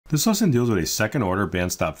This lesson deals with a second order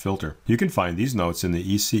bandstop filter. You can find these notes in the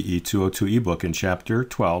ECE202 ebook in chapter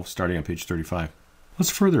 12 starting on page 35.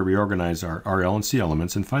 Let's further reorganize our L and C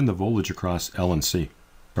elements and find the voltage across L and C.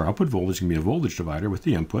 Our output voltage can be a voltage divider with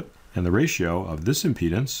the input, and the ratio of this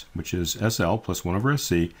impedance, which is SL plus 1 over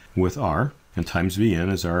SC, with R, and times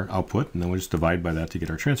VN is our output, and then we'll just divide by that to get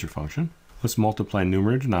our transfer function. Let's multiply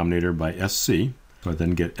numerator and denominator by SC, so I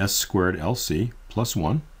then get S squared LC plus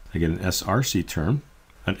 1. I get an SRC term,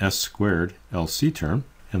 an S squared LC term,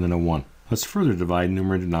 and then a 1. Let's further divide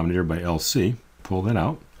numerator and denominator by LC. Pull that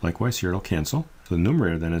out. Likewise here it'll cancel. So the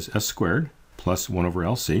numerator then is S squared plus 1 over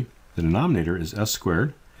LC. The denominator is S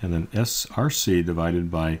squared, and then SRC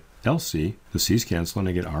divided by LC. The C's cancel and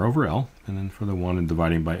I get R over L, and then for the 1 and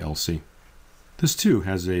dividing by LC. This too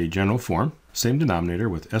has a general form, same denominator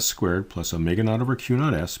with S squared plus omega naught over Q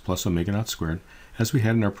naught S plus omega naught squared, as we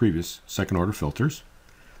had in our previous second order filters.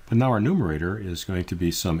 But now our numerator is going to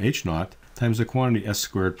be some H naught times the quantity S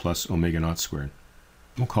squared plus omega naught squared.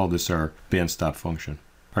 We'll call this our bandstop function.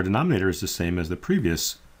 Our denominator is the same as the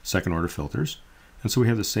previous second order filters, and so we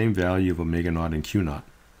have the same value of omega naught and Q naught.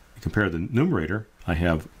 We compare the numerator, I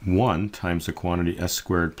have 1 times the quantity S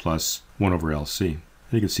squared plus 1 over LC. And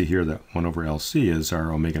you can see here that 1 over LC is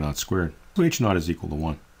our omega naught squared. So H naught is equal to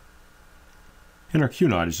 1. And our Q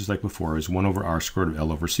naught is just like before, is 1 over R squared of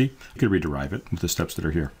L over C. You could rederive it with the steps that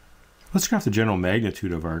are here. Let's graph the general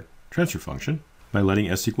magnitude of our transfer function by letting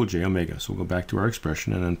S equal j omega. So we'll go back to our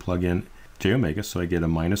expression and then plug in j omega. So I get a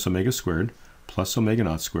minus omega squared plus omega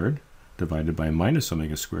naught squared divided by minus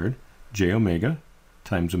omega squared j omega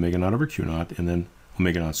times omega naught over Q naught and then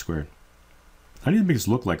omega naught squared. I need to make this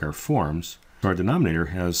look like our forms. So our denominator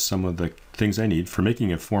has some of the things I need for making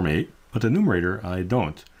it form 8, but the numerator I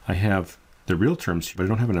don't. I have the real terms, but I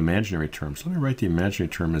don't have an imaginary term. So let me write the imaginary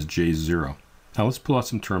term as j0. Now let's pull out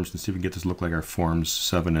some terms and see if we can get this to look like our forms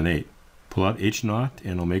 7 and 8. Pull out h naught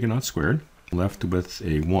and omega naught squared, left with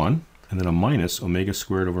a 1, and then a minus omega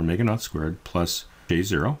squared over omega naught squared plus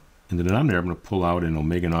j0. In the denominator, I'm going to pull out an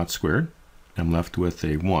omega naught squared. I'm left with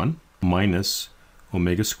a 1 minus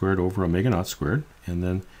omega squared over omega naught squared, and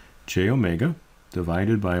then j omega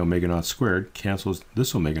divided by omega naught squared cancels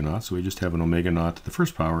this omega naught, so we just have an omega naught to the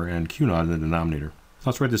first power and Q naught in the denominator.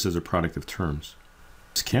 Let's write this as a product of terms.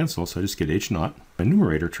 It's cancel, so I just get h naught. My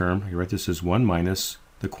numerator term, I can write this as 1 minus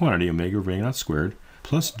the quantity omega over omega naught squared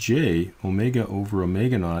plus j omega over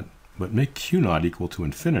omega naught, but make Q naught equal to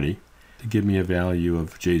infinity to give me a value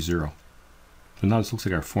of j0. So now this looks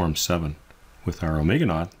like our form 7 with our omega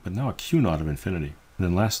naught, but now a Q naught of infinity. And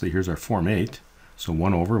then lastly, here's our form 8. So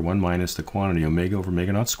 1 over 1 minus the quantity omega over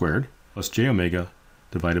omega naught squared plus j omega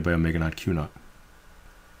divided by omega naught Q naught.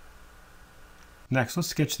 Next, let's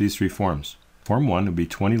sketch these three forms. Form 1 would be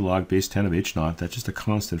 20 log base 10 of h naught. That's just a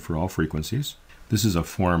constant for all frequencies. This is a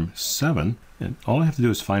form 7, and all I have to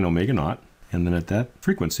do is find omega naught, and then at that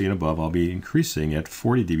frequency and above, I'll be increasing at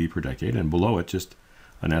 40 dB per decade, and below it, just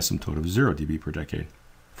an asymptote of 0 dB per decade.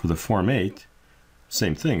 For the form 8,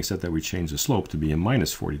 same thing, except that we change the slope to be a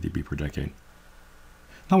minus 40 dB per decade.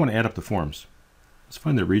 Now I want to add up the forms. Let's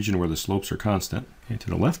find the region where the slopes are constant. Okay, to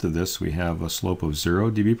the left of this, we have a slope of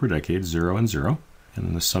 0 dB per decade, 0 and 0. And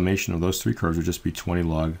then the summation of those three curves would just be 20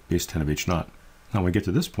 log base 10 of h naught. Now when we get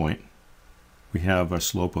to this point, we have a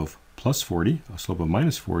slope of plus 40, a slope of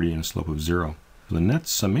minus 40, and a slope of 0. So the net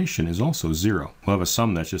summation is also 0. We'll have a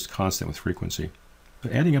sum that's just constant with frequency. So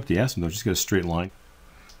adding up the asymptotes, just get a straight line.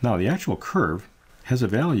 Now the actual curve has a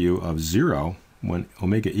value of 0 when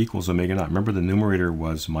omega equals omega naught. Remember the numerator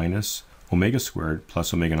was minus omega squared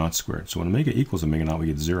plus omega naught squared. So when omega equals omega naught, we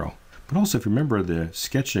get 0. But also, if you remember the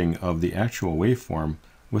sketching of the actual waveform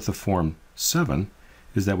with the form 7,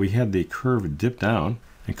 is that we had the curve dip down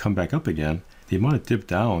and come back up again. The amount it dipped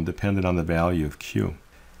down depended on the value of Q.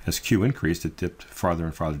 As Q increased, it dipped farther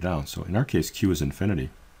and farther down. So in our case, Q is infinity.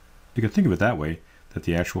 You can think of it that way, that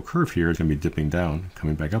the actual curve here is going to be dipping down,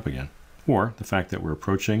 coming back up again. Or the fact that we're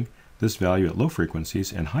approaching this value at low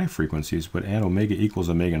frequencies and high frequencies, but at omega equals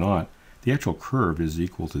omega naught, the actual curve is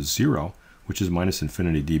equal to 0, which is minus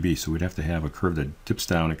infinity dB. So we'd have to have a curve that dips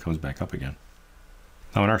down and comes back up again.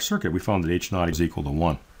 Now in our circuit, we found that h naught is equal to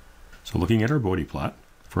 1. So looking at our Bode plot,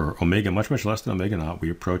 for omega much less than omega naught, we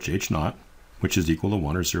approach h naught, which is equal to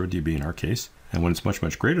 1 or 0 dB in our case. And when it's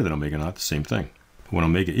much greater than omega naught, the same thing. But when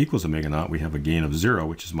omega equals omega naught, we have a gain of 0,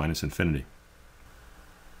 which is minus infinity.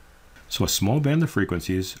 So a small band of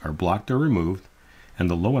frequencies are blocked or removed, and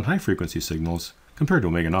the low and high frequency signals, compared to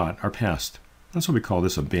omega naught, are passed. That's what we call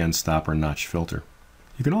this a band stop or notch filter.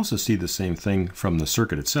 You can also see the same thing from the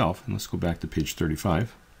circuit itself. And let's go back to page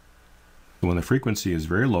 35. So when the frequency is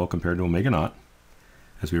very low compared to omega naught,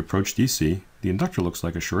 as we approach DC, the inductor looks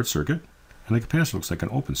like a short circuit, and the capacitor looks like an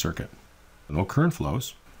open circuit. No current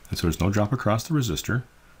flows, and so there's no drop across the resistor.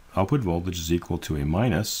 Output voltage is equal to a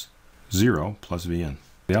minus 0 plus Vn.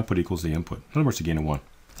 The output equals the input. In other words, a gain of 1.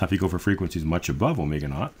 Now, if you go for frequencies much above omega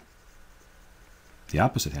naught, the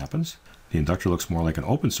opposite happens. The inductor looks more like an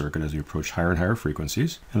open circuit as you approach higher and higher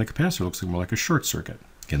frequencies, and the capacitor looks more like a short circuit.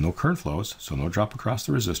 Again, no current flows, so no drop across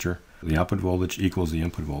the resistor. The output voltage equals the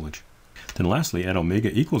input voltage. Then lastly, at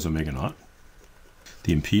omega equals omega naught,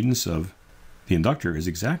 the impedance of the inductor is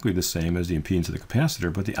exactly the same as the impedance of the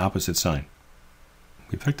capacitor, but the opposite sign.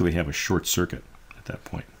 We effectively have a short circuit at that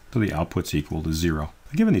point. So the output's equal to 0.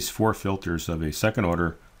 Given these 4 filters of a second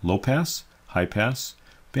order low pass, high pass,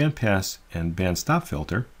 band pass, and band stop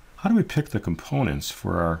filter, how do we pick the components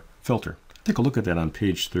for our filter? Take a look at that on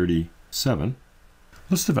page 37.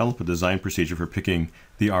 Let's develop a design procedure for picking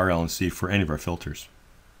the RL and C for any of our filters.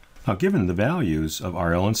 Now, given the values of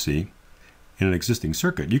RL and C in an existing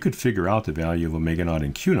circuit, you could figure out the value of omega naught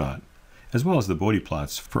and Q naught, as well as the Bode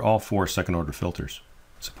plots for all 4 second order filters.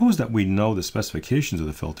 Suppose that we know the specifications of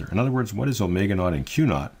the filter. In other words, what is omega naught and Q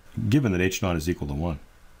naught, given that H naught is equal to 1?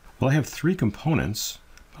 Well, I have 3 components.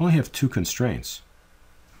 I only have 2 constraints,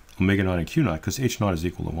 omega naught and Q naught, because H naught is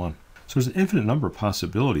equal to 1. So there's an infinite number of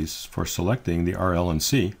possibilities for selecting the RL and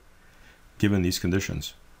C, given these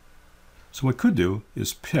conditions. So what we could do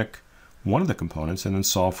is pick one of the components and then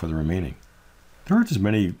solve for the remaining. There aren't as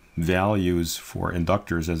many values for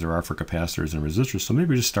inductors as there are for capacitors and resistors, so maybe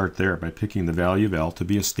we just start there by picking the value of L to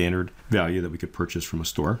be a standard value that we could purchase from a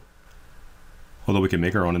store, although we can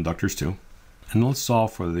make our own inductors too. And let's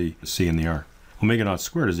solve for the C and the R. Omega naught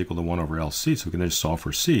squared is equal to 1 over LC, so we can just solve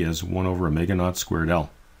for C as 1 over omega naught squared L.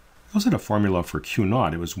 We also had a formula for Q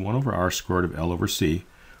naught. It was 1 over R squared of L over C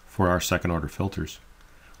for our second order filters.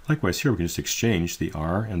 Likewise here, we can just exchange the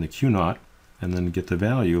R and the Q naught and then get the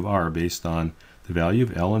value of R based on the value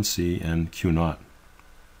of L and C and Q naught.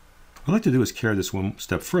 What I'd like to do is carry this one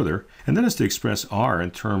step further, and that is to express R in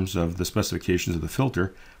terms of the specifications of the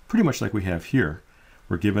filter, pretty much like we have here.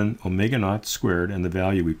 We're given omega naught squared and the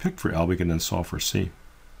value we picked for L, we can then solve for C.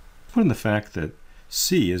 Put in the fact that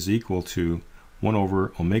C is equal to 1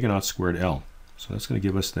 over omega naught squared L. So that's going to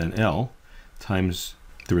give us then L times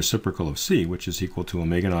the reciprocal of C, which is equal to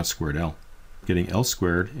omega naught squared L. Getting L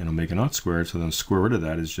squared and omega naught squared, so then the square root of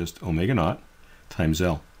that is just omega naught times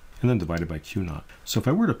L, and then divided by Q naught. So if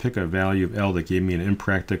I were to pick a value of L that gave me an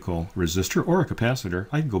impractical resistor or a capacitor,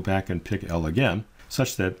 I can go back and pick L again,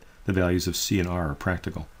 such that the values of C and R are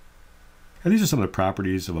practical. And these are some of the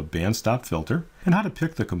properties of a band stop filter and how to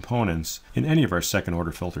pick the components in any of our second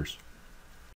order filters.